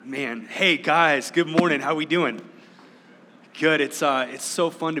Man, hey guys, good morning. How we doing? Good. It's so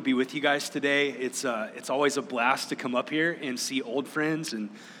fun to be with you guys today. It's always a blast to come up here and see old friends and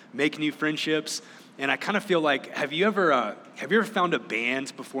make new friendships. And I kind of feel like, have you ever found a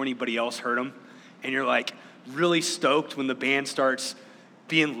band before anybody else heard them, and you're like really stoked when the band starts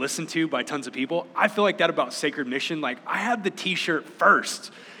being listened to by tons of people? I feel like that about Sacred Mission. Like, I had the T-shirt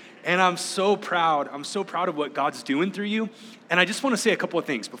first. And I'm so proud. I'm so proud of what God's doing through you. And I just want to say a couple of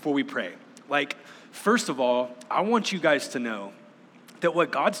things before we pray. Like, first of all, I want you guys to know that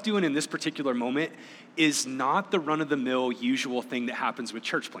what God's doing in this particular moment is not the run-of-the-mill usual thing that happens with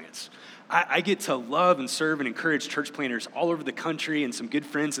church plants. I get to love and serve and encourage church planters all over the country and some good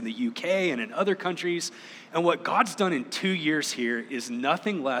friends in the UK and in other countries. And what God's done in 2 years here is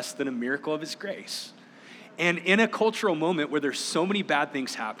nothing less than a miracle of his grace. And in a cultural moment where there's so many bad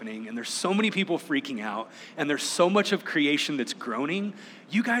things happening and there's so many people freaking out and there's so much of creation that's groaning,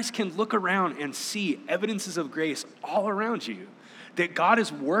 you guys can look around and see evidences of grace all around you. That God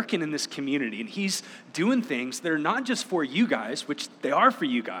is working in this community and he's doing things that are not just for you guys, which they are for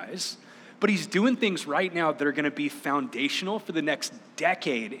you guys, but he's doing things right now that are going to be foundational for the next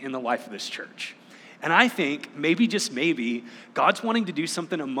decade in the life of this church. And I think, maybe, just maybe, God's wanting to do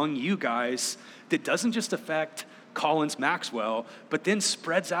something among you guys that doesn't just affect Collins Maxwell, but then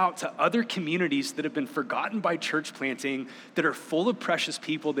spreads out to other communities that have been forgotten by church planting, that are full of precious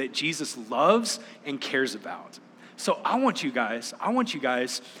people that Jesus loves and cares about. So I want you guys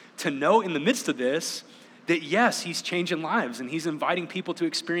to know in the midst of this that yes, he's changing lives and he's inviting people to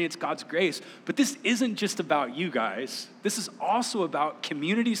experience God's grace, but this isn't just about you guys. This is also about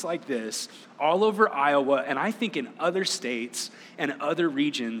communities like this all over Iowa, and I think in other states and other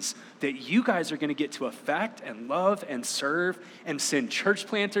regions that you guys are going to get to affect and love and serve and send church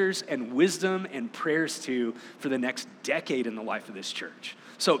planters and wisdom and prayers to for the next decade in the life of this church.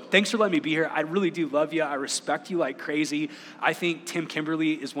 So thanks for letting me be here. I really do love you. I respect you like crazy. I think Tim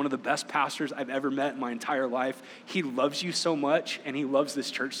Kimberly is one of the best pastors I've ever met in my entire life. He loves you so much, and he loves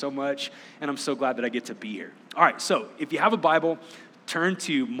this church so much, and I'm so glad that I get to be here. All right, so if you have a Bible, turn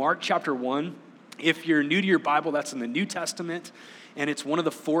to Mark chapter 1. If you're new to your Bible, that's in the New Testament, and it's one of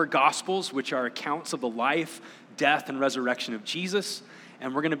the four Gospels, which are accounts of the life, death, and resurrection of Jesus,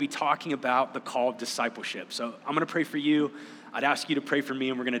 and we're going to be talking about the call of discipleship. So I'm going to pray for you. I'd ask you to pray for me,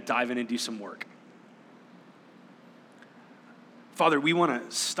 and we're going to dive in and do some work. Father, we want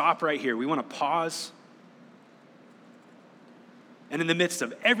to stop right here. We want to pause. And in the midst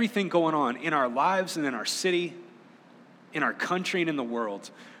of everything going on in our lives and in our city, in our country and in the world,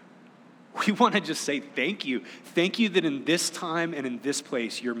 we want to just say thank you. Thank you that in this time and in this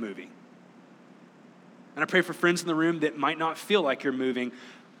place, you're moving. And I pray for friends in the room that might not feel like you're moving.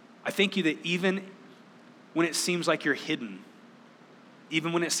 I thank you that even when it seems like you're hidden,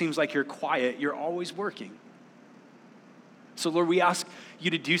 even when it seems like you're quiet, you're always working. So Lord, we ask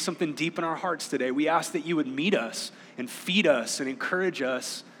you to do something deep in our hearts today. We ask that you would meet us and feed us and encourage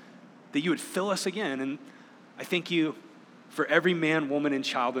us, that you would fill us again. And I thank you for every man, woman, and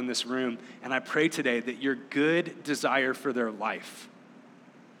child in this room. And I pray today that your good desire for their life,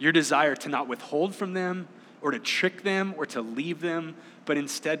 your desire to not withhold from them or to trick them or to leave them, but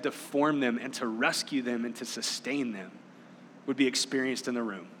instead to form them and to rescue them and to sustain them, would be experienced in the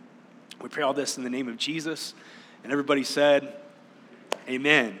room. We pray all this in the name of Jesus. And everybody said,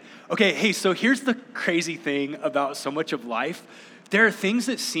 amen. Okay, hey, so here's the crazy thing about so much of life. There are things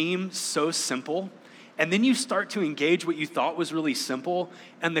that seem so simple, and then you start to engage what you thought was really simple,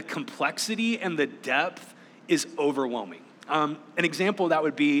 and the complexity and the depth is overwhelming. An example of that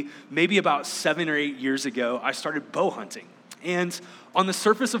would be maybe about 7 or 8 years ago, I started bow hunting. And on the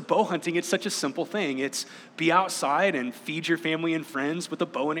surface of bow hunting, it's such a simple thing. It's be outside and feed your family and friends with a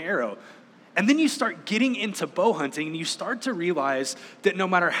bow and arrow. And then you start getting into bow hunting and you start to realize that no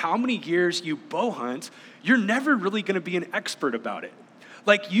matter how many years you bow hunt, you're never really going to be an expert about it.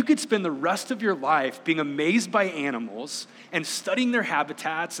 Like, you could spend the rest of your life being amazed by animals and studying their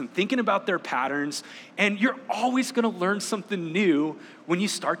habitats and thinking about their patterns, and you're always going to learn something new when you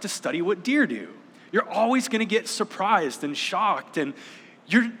start to study what deer do. You're always going to get surprised and shocked, and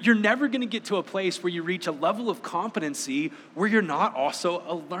you're never going to get to a place where you reach a level of competency where you're not also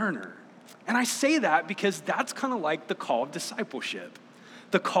a learner. And I say that because that's kind of like the call of discipleship.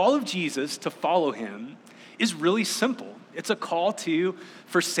 The call of Jesus to follow him is really simple. It's a call to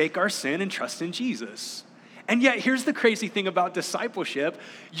forsake our sin and trust in Jesus. And yet, here's the crazy thing about discipleship.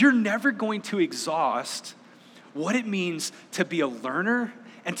 You're never going to exhaust what it means to be a learner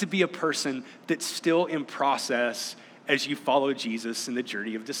and to be a person that's still in process as you follow Jesus in the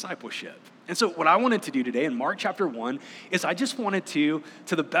journey of discipleship. And so what I wanted to do today in Mark chapter 1 is I just wanted to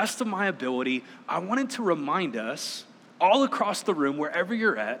the best of my ability, I wanted to remind us all across the room, wherever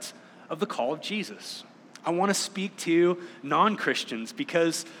you're at, of the call of Jesus. I want to speak to non-Christians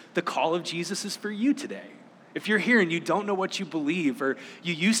because the call of Jesus is for you today. If you're here and you don't know what you believe, or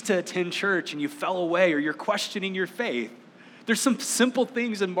you used to attend church and you fell away, or you're questioning your faith, there's some simple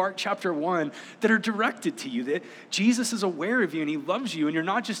things in Mark chapter 1 that are directed to you, that Jesus is aware of you and he loves you, and you're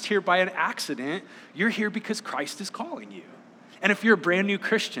not just here by an accident, you're here because Christ is calling you. And if you're a brand new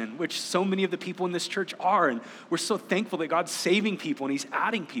Christian, which so many of the people in this church are, and we're so thankful that God's saving people and he's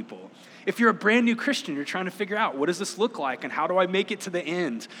adding people. If you're a brand new Christian, you're trying to figure out, what does this look like, and how do I make it to the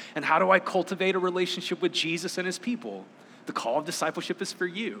end, and how do I cultivate a relationship with Jesus and his people? The call of discipleship is for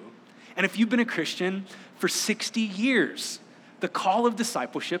you. And if you've been a Christian for 60 years, the call of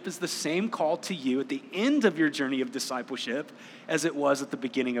discipleship is the same call to you at the end of your journey of discipleship as it was at the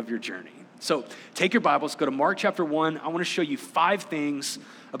beginning of your journey. So take your Bibles, go to Mark chapter 1. I want to show you 5 things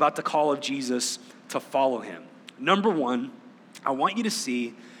about the call of Jesus to follow him. Number 1, I want you to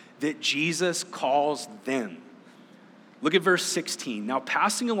see that Jesus calls them. Look at verse 16. Now,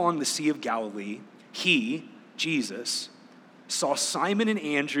 passing along the Sea of Galilee, he, Jesus, saw Simon and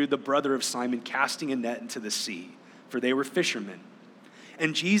Andrew, the brother of Simon, casting a net into the sea, for they were fishermen.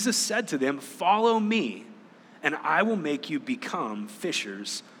 And Jesus said to them, "Follow me, and I will make you become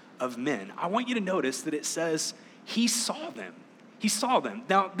fishers of men." I want you to notice that it says he saw them. He saw them.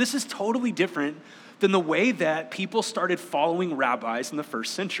 Now, this is totally different than the way that people started following rabbis in the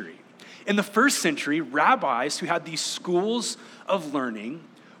first century. In the first century, rabbis who had these schools of learning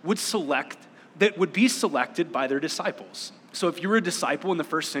would be selected by their disciples. So if you were a disciple in the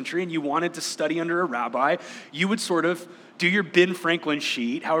first century and you wanted to study under a rabbi, you would sort of do your Ben Franklin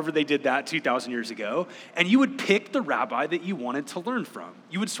sheet, however they did that 2,000 years ago, and you would pick the rabbi that you wanted to learn from.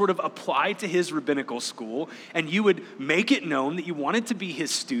 You would sort of apply to his rabbinical school, and you would make it known that you wanted to be his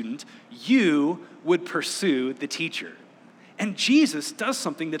student. You would pursue the teacher. And Jesus does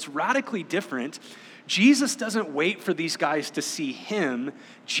something that's radically different. Jesus doesn't wait for these guys to see him.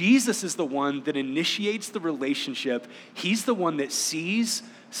 Jesus is the one that initiates the relationship. He's the one that sees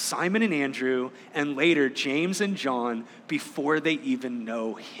Simon and Andrew, and later James and John, before they even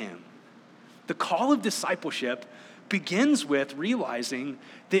know him. The call of discipleship begins with realizing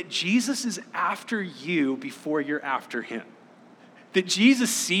that Jesus is after you before you're after him. That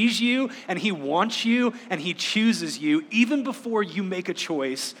Jesus sees you and he wants you and he chooses you even before you make a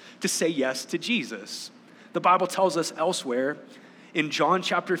choice to say yes to Jesus. The Bible tells us elsewhere in John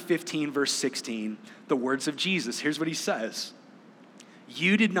chapter 15, verse 16, the words of Jesus. Here's what he says.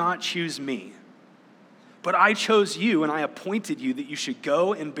 "You did not choose me, but I chose you and I appointed you that you should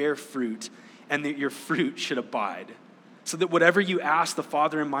go and bear fruit and that your fruit should abide, so that whatever you ask the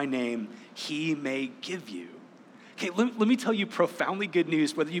Father in my name, he may give you." Okay, let me tell you profoundly good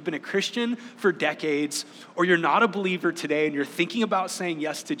news, whether you've been a Christian for decades or you're not a believer today and you're thinking about saying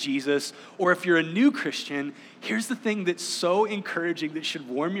yes to Jesus, or if you're a new Christian, here's the thing that's so encouraging that should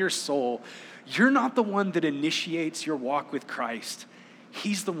warm your soul. You're not the one that initiates your walk with Christ.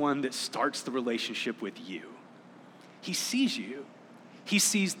 He's the one that starts the relationship with you. He sees you. He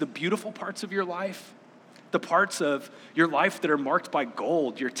sees the beautiful parts of your life, the parts of your life that are marked by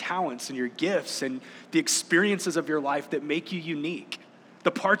gold, your talents and your gifts and the experiences of your life that make you unique,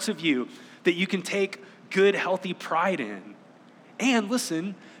 the parts of you that you can take good, healthy pride in. And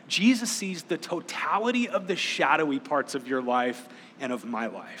listen, Jesus sees the totality of the shadowy parts of your life and of my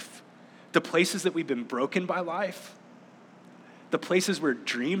life, the places that we've been broken by life, the places where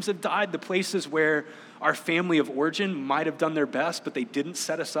dreams have died, the places where our family of origin might have done their best, but they didn't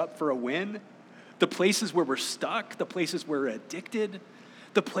set us up for a win. The places where we're stuck, the places where we're addicted,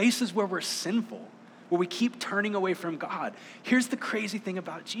 the places where we're sinful, where we keep turning away from God. Here's the crazy thing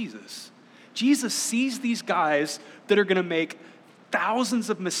about Jesus. Jesus sees these guys that are gonna make thousands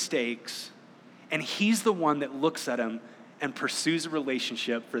of mistakes, and he's the one that looks at them and pursues a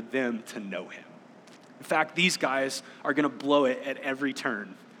relationship for them to know him. In fact, these guys are gonna blow it at every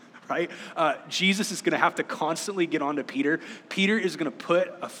turn. Right? Jesus is gonna have to constantly get on to Peter. Peter is gonna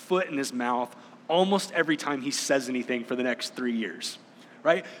put a foot in his mouth almost every time he says anything for the next 3 years,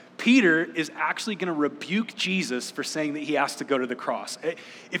 right? Peter is actually gonna rebuke Jesus for saying that he has to go to the cross.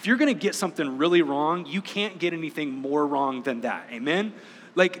 If you're gonna get something really wrong, you can't get anything more wrong than that, amen?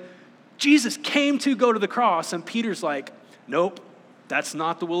 Like, Jesus came to go to the cross, and Peter's like, nope, that's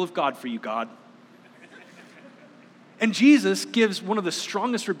not the will of God for you, God. And Jesus gives one of the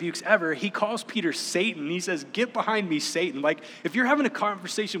strongest rebukes ever. He calls Peter Satan. He says, "Get behind me, Satan." Like, if you're having a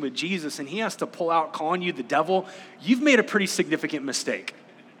conversation with Jesus and he has to pull out calling you the devil, you've made a pretty significant mistake.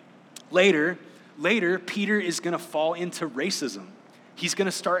 Later, Peter is going to fall into racism. He's going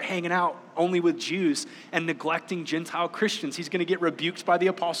to start hanging out only with Jews and neglecting Gentile Christians. He's going to get rebuked by the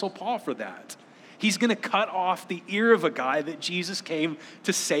Apostle Paul for that. He's going to cut off the ear of a guy that Jesus came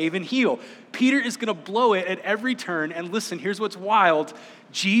to save and heal. Peter is going to blow it at every turn. And listen, here's what's wild.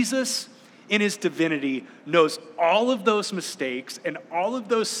 Jesus, in his divinity, knows all of those mistakes and all of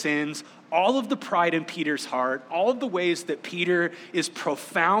those sins, all of the pride in Peter's heart, all of the ways that Peter is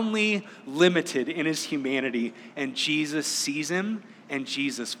profoundly limited in his humanity. And Jesus sees him and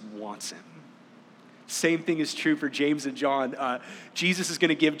Jesus wants him. Same thing is true for James and John. Jesus is going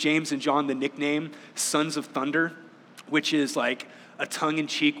to give James and John the nickname Sons of Thunder, which is like a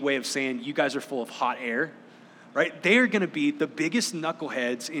tongue-in-cheek way of saying you guys are full of hot air, right? They are going to be the biggest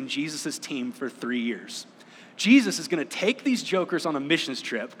knuckleheads in Jesus' team for 3 years. Jesus is going to take these jokers on a missions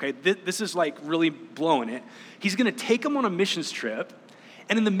trip, okay? This is like really blowing it. He's going to take them on a missions trip,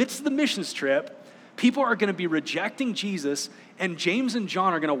 and in the midst of the missions trip, people are going to be rejecting Jesus, and James and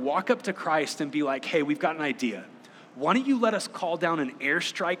John are going to walk up to Christ and be like, "Hey, we've got an idea. Why don't you let us call down an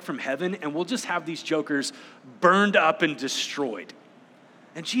airstrike from heaven, and we'll just have these jokers burned up and destroyed?"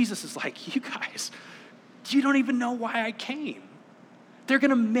 And Jesus is like, "You guys, you don't even know why I came." They're going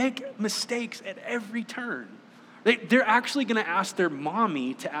to make mistakes at every turn. They're actually going to ask their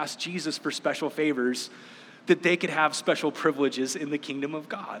mommy to ask Jesus for special favors that they could have special privileges in the kingdom of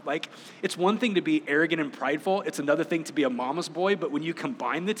God. Like, it's one thing to be arrogant and prideful. It's another thing to be a mama's boy. But when you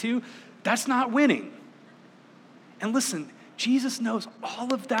combine the two, that's not winning. And listen, Jesus knows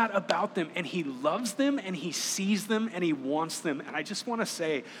all of that about them, and he loves them, and he sees them, and he wants them. And I just want to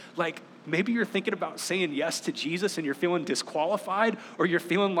say, like, maybe you're thinking about saying yes to Jesus and you're feeling disqualified, or you're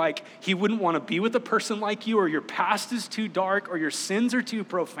feeling like he wouldn't want to be with a person like you, or your past is too dark, or your sins are too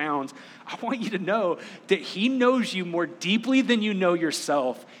profound. I want you to know that he knows you more deeply than you know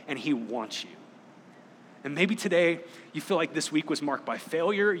yourself, and he wants you. And maybe today you feel like this week was marked by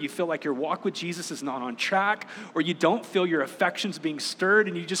failure. You feel like your walk with Jesus is not on track, or you don't feel your affections being stirred,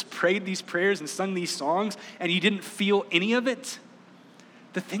 and you just prayed these prayers and sung these songs and you didn't feel any of it.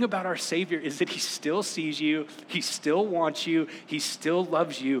 The thing about our Savior is that he still sees you, he still wants you, he still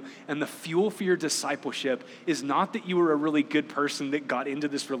loves you, and the fuel for your discipleship is not that you were a really good person that got into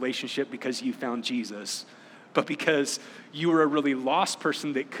this relationship because you found Jesus, but because you were a really lost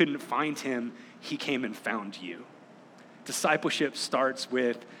person that couldn't find him, he came and found you. Discipleship starts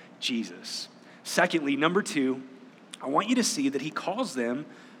with Jesus. Secondly, number 2, I want you to see that he calls them,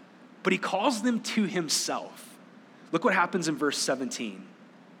 but he calls them to himself. Look what happens in verse 17.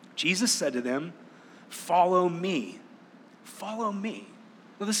 Jesus said to them, "Follow me. Follow me."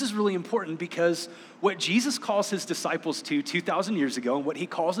 Now, this is really important because what Jesus calls his disciples to 2,000 years ago and what he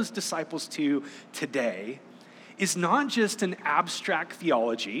calls his disciples to today is not just an abstract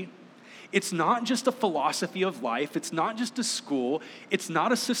theology. It's not just a philosophy of life. It's not just a school. It's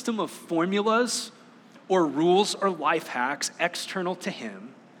not a system of formulas or rules or life hacks external to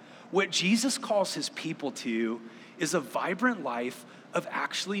him. What Jesus calls his people to is a vibrant life of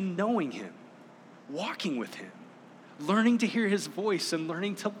actually knowing him, walking with him, learning to hear his voice and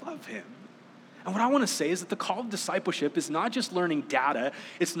learning to love him. And what I want to say is that the call of discipleship is not just learning data,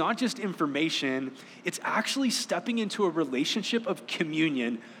 it's not just information, it's actually stepping into a relationship of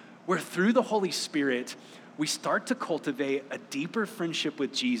communion where through the Holy Spirit, we start to cultivate a deeper friendship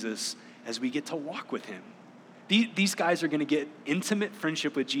with Jesus as we get to walk with him. These guys are going to get intimate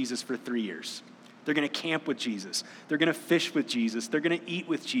friendship with Jesus for 3 years. They're going to camp with Jesus. They're going to fish with Jesus. They're going to eat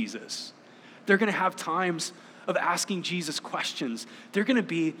with Jesus. They're going to have times of asking Jesus questions. They're going to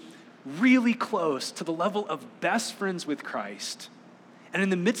be really close to the level of best friends with Christ. And in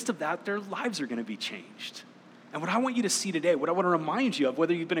the midst of that, their lives are going to be changed. And what I want you to see today, what I want to remind you of,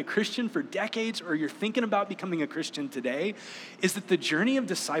 whether you've been a Christian for decades or you're thinking about becoming a Christian today, is that the journey of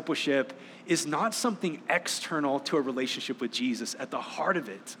discipleship is not something external to a relationship with Jesus. At the heart of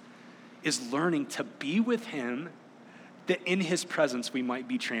it is learning to be with him, that in his presence we might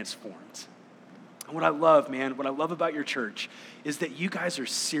be transformed. And what I love, man, what I love about your church is that you guys are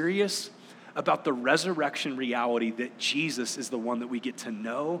serious about the resurrection reality that Jesus is the one that we get to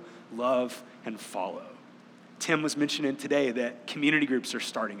know, love, and follow. Tim was mentioning today that community groups are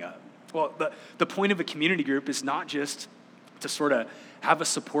starting up. Well, the point of a community group is not just to sort of have a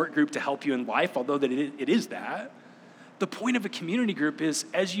support group to help you in life, although that it is that. The point of a community group is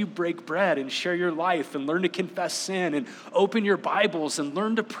as you break bread and share your life and learn to confess sin and open your Bibles and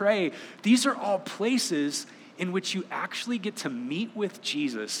learn to pray, these are all places in which you actually get to meet with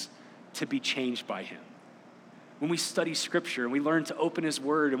Jesus to be changed by him. When we study scripture and we learn to open his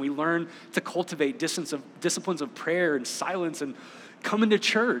word and we learn to cultivate disciplines of prayer and silence and come into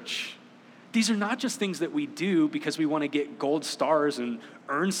church, these are not just things that we do because we want to get gold stars and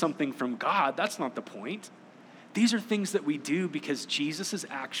earn something from God. That's not the point. These are things that we do because Jesus is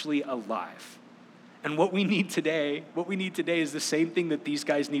actually alive. And what we need today is the same thing that these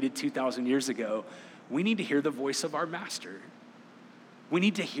guys needed 2,000 years ago. We need to hear the voice of our master. We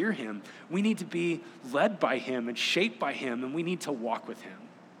need to hear him. We need to be led by him and shaped by him, and we need to walk with him.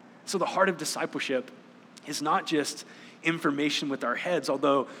 So the heart of discipleship is not just information with our heads,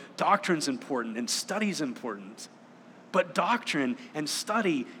 although doctrine's important and study's important. But doctrine and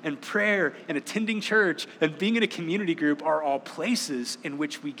study and prayer and attending church and being in a community group are all places in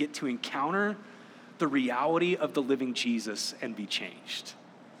which we get to encounter the reality of the living Jesus and be changed.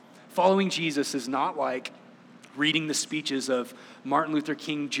 Following Jesus is not like reading the speeches of Martin Luther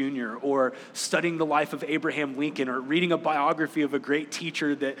King Jr. or studying the life of Abraham Lincoln or reading a biography of a great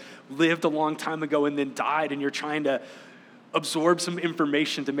teacher that lived a long time ago and then died, and you're trying to absorb some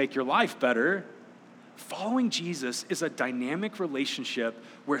information to make your life better. Following Jesus is a dynamic relationship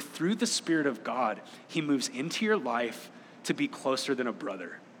where through the Spirit of God, he moves into your life to be closer than a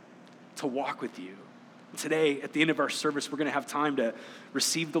brother, to walk with you. Today, at the end of our service, we're going to have time to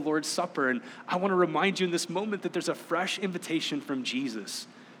receive the Lord's Supper. And I want to remind you in this moment that there's a fresh invitation from Jesus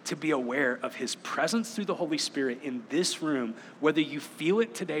to be aware of his presence through the Holy Spirit in this room, whether you feel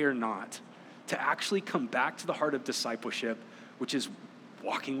it today or not, to actually come back to the heart of discipleship, which is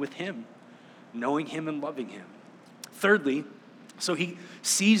walking with him, knowing him and loving him. Thirdly, so he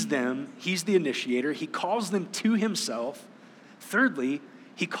sees them, he's the initiator, he calls them to himself. Thirdly,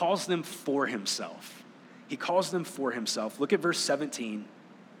 he calls them for himself. He calls them for himself. Look at verse 17.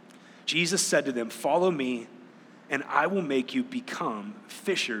 Jesus said to them, "Follow me, and I will make you become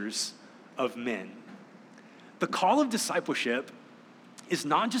fishers of men." The call of discipleship is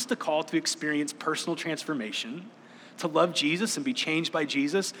not just a call to experience personal transformation, to love Jesus and be changed by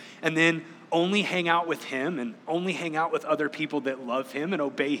Jesus, and then only hang out with him and only hang out with other people that love him and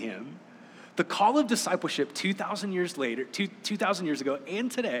obey him. The call of discipleship 2,000 years ago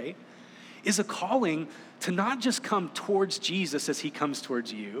and today is a calling to not just come towards Jesus as he comes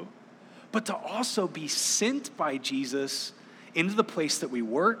towards you, but to also be sent by Jesus into the place that we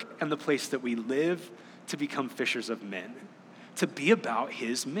work and the place that we live to become fishers of men, to be about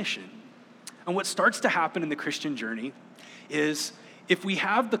his mission. And what starts to happen in the Christian journey is if we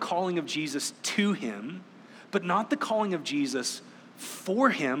have the calling of Jesus to him, but not the calling of Jesus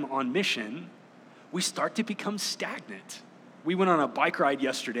for him on mission, we start to become stagnant. We went on a bike ride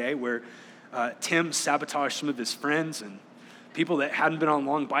yesterday where Tim sabotaged some of his friends and people that hadn't been on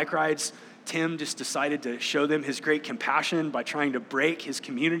long bike rides. Tim just decided to show them his great compassion by trying to break his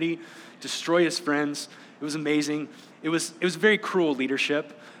community, destroy his friends. It was amazing. It was very cruel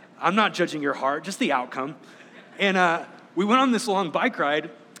leadership. I'm not judging your heart, just the outcome. And we went on this long bike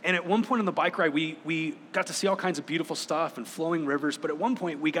ride, and at one point on the bike ride, we got to see all kinds of beautiful stuff and flowing rivers, but at one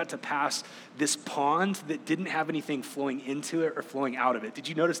point we got to pass this pond that didn't have anything flowing into it or flowing out of it. Did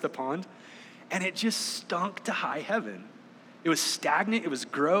you notice the pond? And it just stunk to high heaven. It was stagnant, it was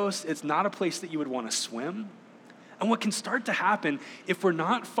gross, it's not a place that you would want to swim. And what can start to happen if we're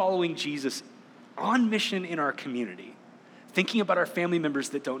not following Jesus on mission in our community, thinking about our family members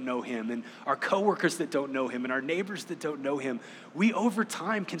that don't know him and our coworkers that don't know him and our neighbors that don't know him, we over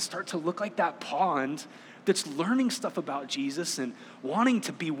time can start to look like that pond that's learning stuff about Jesus and wanting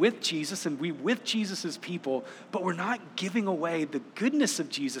to be with Jesus and be with Jesus' people, but we're not giving away the goodness of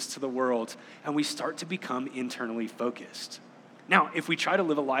Jesus to the world, and we start to become internally focused. Now, if we try to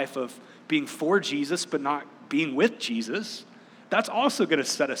live a life of being for Jesus but not being with Jesus, that's also going to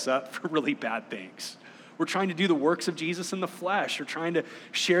set us up for really bad things. We're trying to do the works of Jesus in the flesh. We're trying to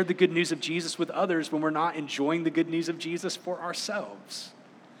share the good news of Jesus with others when we're not enjoying the good news of Jesus for ourselves.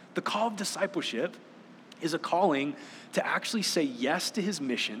 The call of discipleship is a calling to actually say yes to his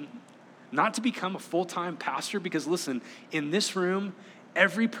mission, not to become a full-time pastor, because listen, in this room,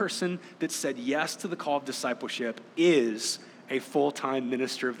 every person that said yes to the call of discipleship is a full-time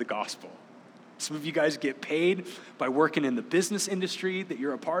minister of the gospel. Some of you guys get paid by working in the business industry that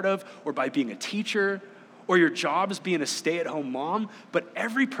you're a part of, or by being a teacher, or your job is being a stay-at-home mom, but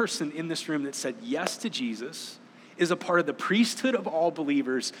every person in this room that said yes to Jesus is a part of the priesthood of all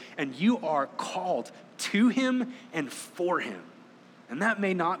believers, and you are called to him and for him. And that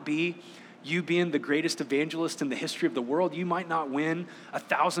may not be you being the greatest evangelist in the history of the world. You might not win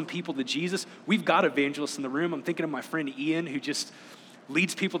 1,000 people to Jesus. We've got evangelists in the room. I'm thinking of my friend Ian, who just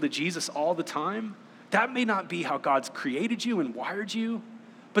leads people to Jesus all the time. That may not be how God's created you and wired you,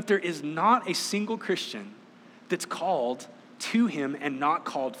 but there is not a single Christian that's called to him and not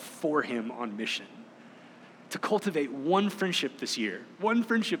called for him on mission. To cultivate one friendship this year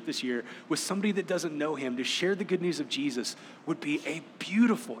with somebody that doesn't know him, to share the good news of Jesus would be a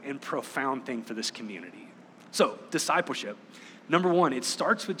beautiful and profound thing for this community. So, discipleship. Number one, it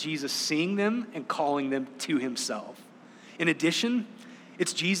starts with Jesus seeing them and calling them to himself. In addition,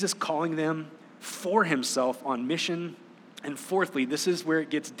 it's Jesus calling them for himself on mission. And fourthly, this is where it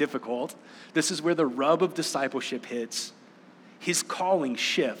gets difficult. This is where the rub of discipleship hits. His calling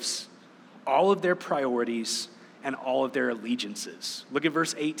shifts all of their priorities and all of their allegiances. Look at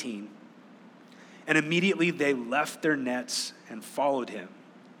verse 18. And immediately they left their nets and followed him.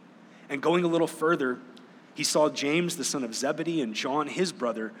 And going a little further, he saw James, the son of Zebedee, and John, his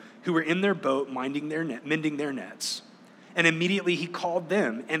brother, who were in their boat mending their nets. And immediately he called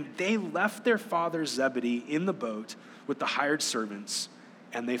them, and they left their father Zebedee in the boat with the hired servants,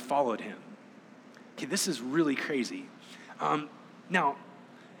 and they followed him. Okay, this is really crazy. Now,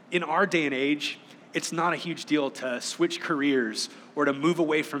 in our day and age, it's not a huge deal to switch careers or to move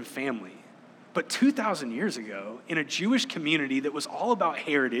away from family. But 2,000 years ago, in a Jewish community that was all about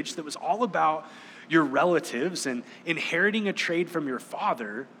heritage, that was all about your relatives and inheriting a trade from your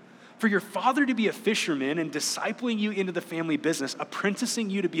father, for your father to be a fisherman and discipling you into the family business, apprenticing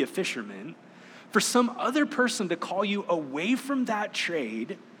you to be a fisherman, for some other person to call you away from that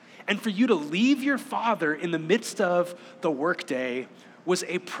trade and for you to leave your father in the midst of the workday was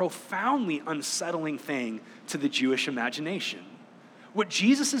a profoundly unsettling thing to the Jewish imagination. What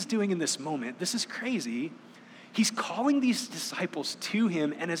Jesus is doing in this moment, this is crazy. He's calling these disciples to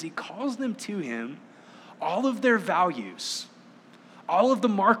him, and as he calls them to him, all of their values, all of the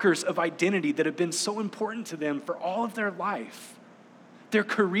markers of identity that have been so important to them for all of their life, their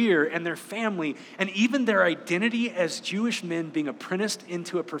career and their family, and even their identity as Jewish men being apprenticed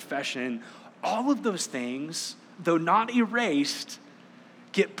into a profession, all of those things, though not erased,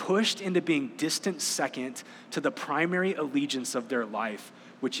 get pushed into being distant second to the primary allegiance of their life,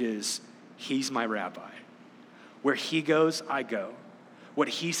 which is, he's my rabbi. Where he goes, I go. What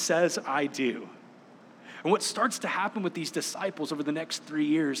he says, I do. And what starts to happen with these disciples over the next 3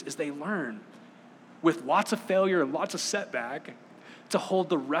 years is they learn, with lots of failure and lots of setback, to hold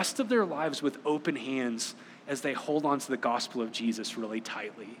the rest of their lives with open hands as they hold on to the gospel of Jesus really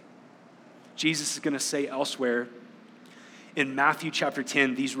tightly. Jesus is going to say elsewhere in Matthew chapter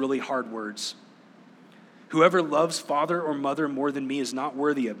 10 these really hard words. Whoever loves father or mother more than me is not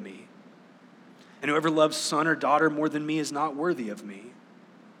worthy of me. And whoever loves son or daughter more than me is not worthy of me.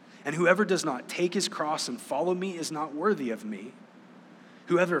 And whoever does not take his cross and follow me is not worthy of me.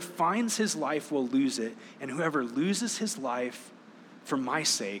 Whoever finds his life will lose it, and whoever loses his life for my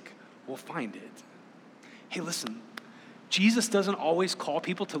sake will find it. Hey, listen, Jesus doesn't always call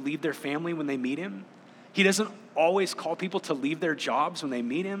people to leave their family when they meet him. He doesn't always call people to leave their jobs when they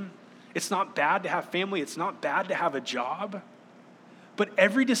meet him. It's not bad to have family. It's not bad to have a job. But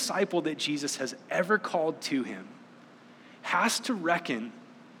every disciple that Jesus has ever called to him has to reckon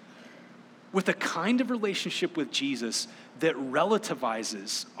with a kind of relationship with Jesus that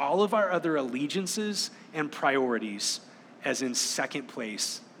relativizes all of our other allegiances and priorities as in second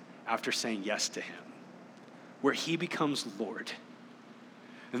place after saying yes to him, where he becomes Lord.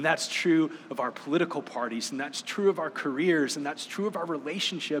 And that's true of our political parties, and that's true of our careers, and that's true of our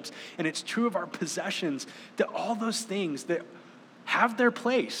relationships, and it's true of our possessions, that all those things that have their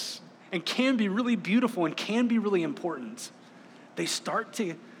place and can be really beautiful and can be really important, they start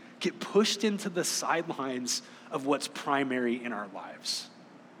to get pushed into the sidelines of what's primary in our lives.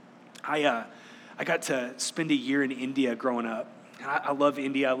 I got to spend a year in India growing up. I love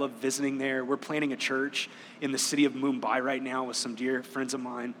India. I love visiting there. We're planning a church in the city of Mumbai right now with some dear friends of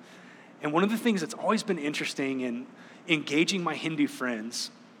mine. And one of the things that's always been interesting in engaging my Hindu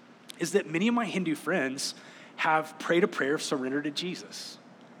friends is that many of my Hindu friends have prayed a prayer of surrender to Jesus.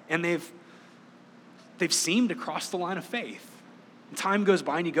 And they've seemed to cross the line of faith. And time goes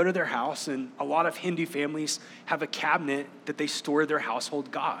by and you go to their house, and a lot of Hindu families have a cabinet that they store their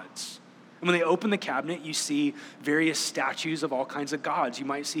household gods. And when they open the cabinet, you see various statues of all kinds of gods. You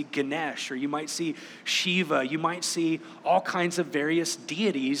might see Ganesh, or you might see Shiva. You might see all kinds of various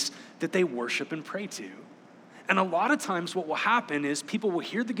deities that they worship and pray to. And a lot of times what will happen is people will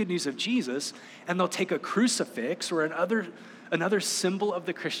hear the good news of Jesus, and they'll take a crucifix or another symbol of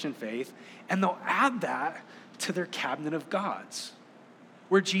the Christian faith, and they'll add that to their cabinet of gods,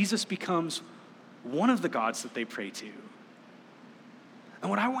 where Jesus becomes one of the gods that they pray to. And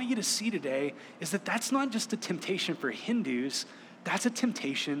what I want you to see today is that that's not just a temptation for Hindus, that's a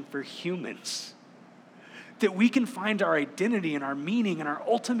temptation for humans. that we can find our identity and our meaning and our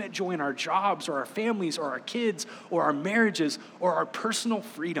ultimate joy in our jobs or our families or our kids or our marriages or our personal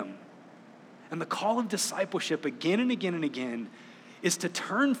freedom. And the call of discipleship again and again and again is to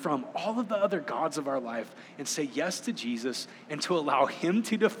turn from all of the other gods of our life and say yes to Jesus and to allow him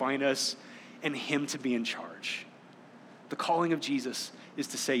to define us and him to be in charge. The calling of Jesus is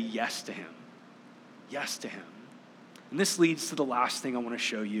to say yes to him. Yes to him. And this leads to the last thing I want to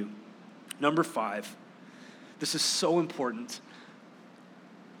show you. Number 5. This is so important.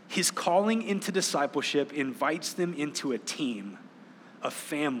 His calling into discipleship invites them into a team, a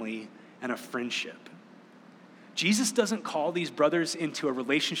family, and a friendship. Jesus doesn't call these brothers into a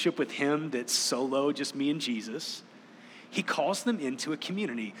relationship with him that's solo, just me and Jesus. He calls them into a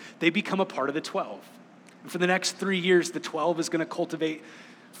community. They become a part of the 12. And for the next 3 years, the 12 is going to cultivate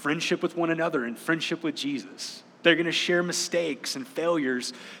friendship with one another and friendship with Jesus. They're going to share mistakes and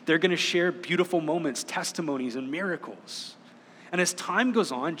failures. They're going to share beautiful moments, testimonies, and miracles. And as time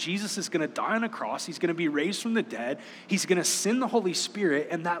goes on, Jesus is going to die on a cross. He's going to be raised from the dead. He's going to send the Holy Spirit,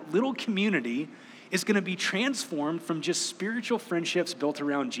 and that little community is going to be transformed from just spiritual friendships built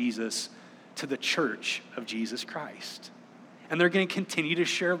around Jesus to the church of Jesus Christ. And they're going to continue to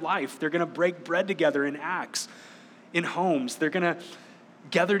share life. They're going to break bread together in Acts, in homes. They're going to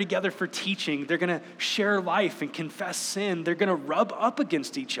gather together for teaching. They're going to share life and confess sin. They're going to rub up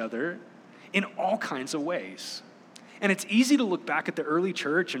against each other in all kinds of ways. And it's easy to look back at the early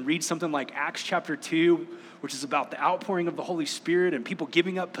church and read something like Acts chapter 2, which is about the outpouring of the Holy Spirit and people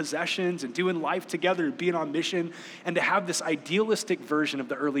giving up possessions and doing life together and being on mission, and to have this idealistic version of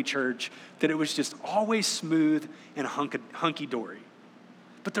the early church that it was just always smooth and hunky-dory.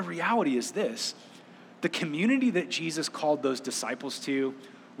 But the reality is this: the community that Jesus called those disciples to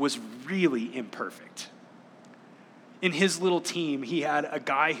was really imperfect. In his little team, he had a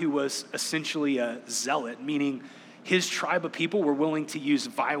guy who was essentially a zealot, meaning his tribe of people were willing to use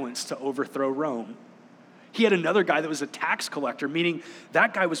violence to overthrow Rome. He had another guy that was a tax collector, meaning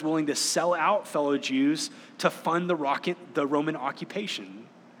that guy was willing to sell out fellow Jews to fund the Roman occupation.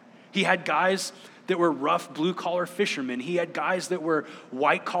 He had guys that were rough blue-collar fishermen. He had guys that were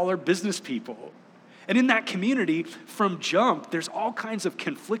white-collar business people. And in that community, from jump, there's all kinds of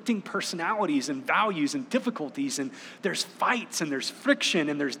conflicting personalities and values and difficulties, and there's fights and there's friction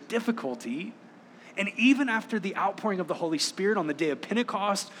and there's difficulty. And even after the outpouring of the Holy Spirit on the day of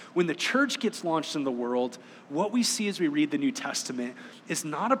Pentecost, when the church gets launched in the world, what we see as we read the New Testament is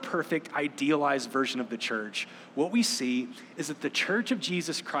not a perfect, idealized version of the church. What we see is that the church of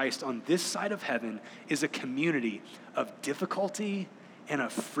Jesus Christ on this side of heaven is a community of difficulty and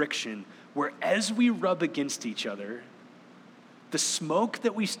of friction, where as we rub against each other, the smoke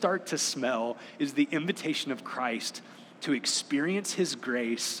that we start to smell is the invitation of Christ to experience his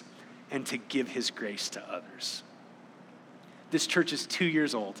grace and to give his grace to others. This church is 2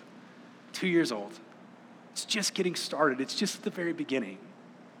 years old. 2 years old. It's just getting started. It's just at the very beginning.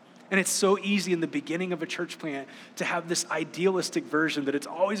 And it's so easy in the beginning of a church plant to have this idealistic version that it's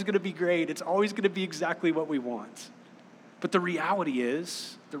always going to be great. It's always going to be exactly what we want. But the reality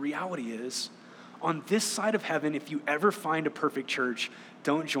is, on this side of heaven, if you ever find a perfect church,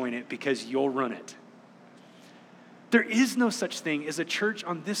 don't join it because you'll run it. There is no such thing as a church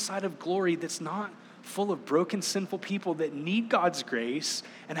on this side of glory that's not full of broken, sinful people that need God's grace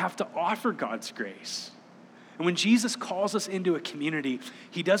and have to offer God's grace. And when Jesus calls us into a community,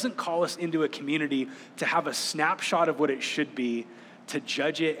 he doesn't call us into a community to have a snapshot of what it should be, to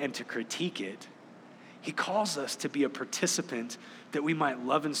judge it and to critique it. He calls us to be a participant that we might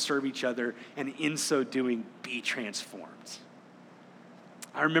love and serve each other, and in so doing, be transformed.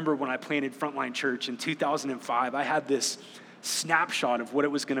 I remember when I planted Frontline Church in 2005, I had this snapshot of what it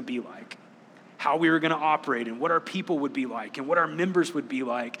was going to be like, how we were going to operate and what our people would be like and what our members would be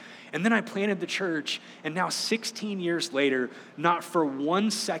like. And then I planted the church, and now 16 years later, not for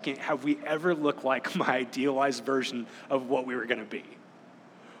 1 second have we ever looked like my idealized version of what we were going to be.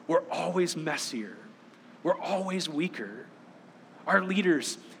 We're always messier. We're always weaker. Our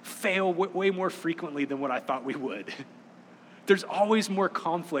leaders fail way more frequently than what I thought we would. There's always more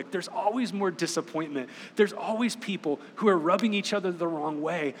conflict. There's always more disappointment. There's always people who are rubbing each other the wrong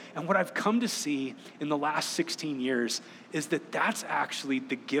way. And what I've come to see in the last 16 years is that that's actually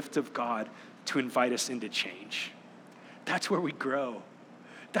the gift of God to invite us into change. That's where we grow.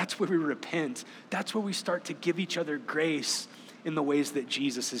 That's where we repent. That's where we start to give each other grace in the ways that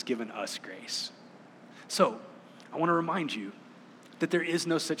Jesus has given us grace. So, I want to remind you that there is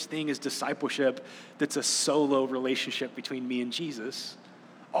no such thing as discipleship that's a solo relationship between me and Jesus.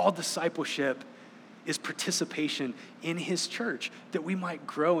 All discipleship is participation in his church, that we might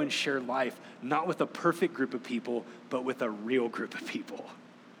grow and share life, not with a perfect group of people, but with a real group of people.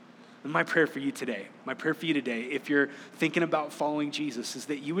 And my prayer for you today, if you're thinking about following Jesus, is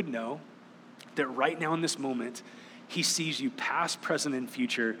that you would know that right now in this moment, he sees you past, present, and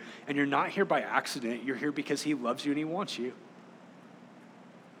future, and you're not here by accident. You're here because he loves you and he wants you.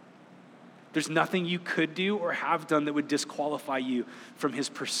 There's nothing you could do or have done that would disqualify you from his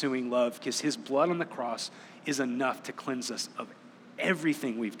pursuing love, because his blood on the cross is enough to cleanse us of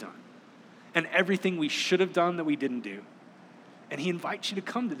everything we've done and everything we should have done that we didn't do. And he invites you to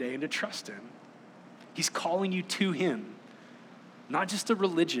come today and to trust him. He's calling you to him, not just a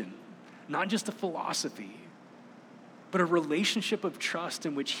religion, not just a philosophy, but a relationship of trust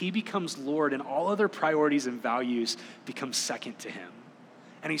in which he becomes Lord and all other priorities and values become second to him.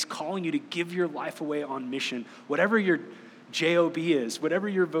 And he's calling you to give your life away on mission, whatever your job is, whatever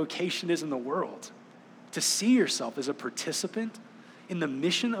your vocation is in the world, to see yourself as a participant in the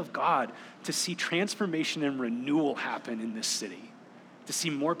mission of God, to see transformation and renewal happen in this city, to see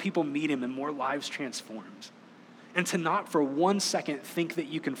more people meet him and more lives transformed, and to not for 1 second think that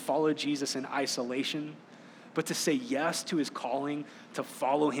you can follow Jesus in isolation, but to say yes to his calling to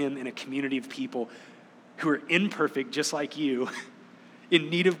follow him in a community of people who are imperfect just like you, in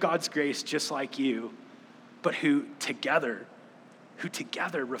need of God's grace just like you, but who together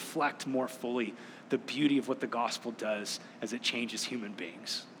reflect more fully the beauty of what the gospel does as it changes human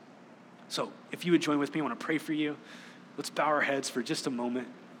beings. So if you would join with me, I want to pray for you. Let's bow our heads for just a moment.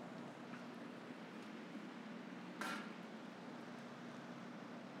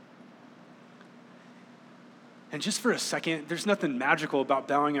 And just for a second, there's nothing magical about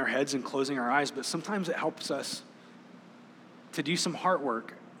bowing our heads and closing our eyes, but sometimes it helps us to do some heart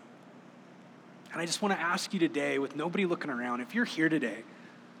work. And I just want to ask you today, with nobody looking around, if you're here today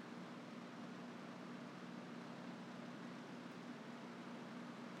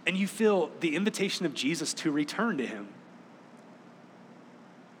and you feel the invitation of Jesus to return to him.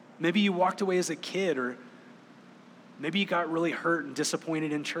 Maybe you walked away as a kid, or maybe you got really hurt and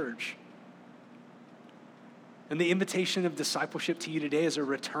disappointed in church. And the invitation of discipleship to you today is a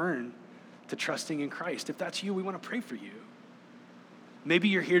return to trusting in Christ. If that's you, we want to pray for you. Maybe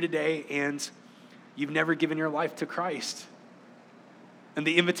you're here today and you've never given your life to Christ. And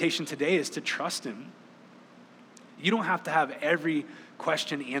the invitation today is to trust him. You don't have to have every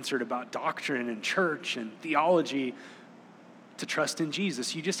question answered about doctrine and church and theology to trust in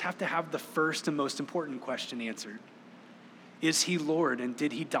Jesus. You just have to have the first and most important question answered. Is he Lord, and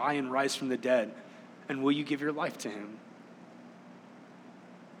did he die and rise from the dead? And will you give your life to him?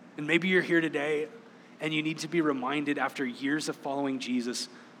 And maybe you're here today and you need to be reminded, after years of following Jesus,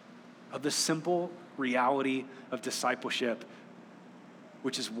 of the simple reality of discipleship,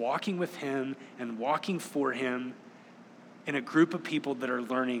 which is walking with him and walking for him in a group of people that are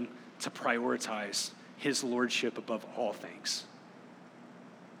learning to prioritize his lordship above all things.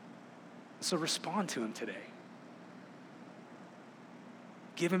 So respond to him today.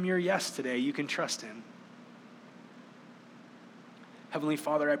 Give him your yes today. You can trust him. Heavenly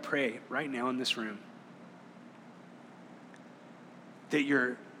Father, I pray right now in this room that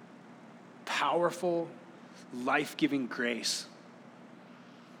your powerful, life-giving grace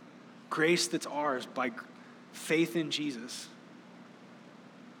that's ours by faith in Jesus,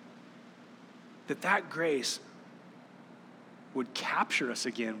 that grace would capture us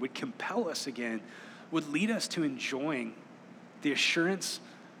again, would compel us again, would lead us to enjoying the assurance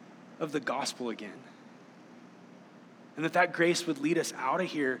of the gospel again. And that grace would lead us out of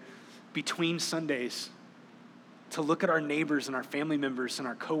here between Sundays to look at our neighbors and our family members and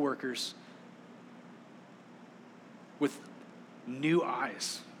our coworkers with new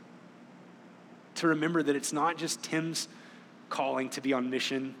eyes. To remember that it's not just Tim's calling to be on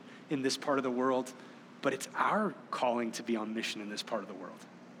mission in this part of the world, but it's our calling to be on mission in this part of the world.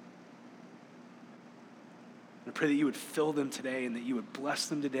 And I pray that you would fill them today, and that you would bless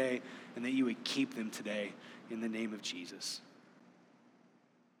them today, and that you would keep them today in the name of Jesus.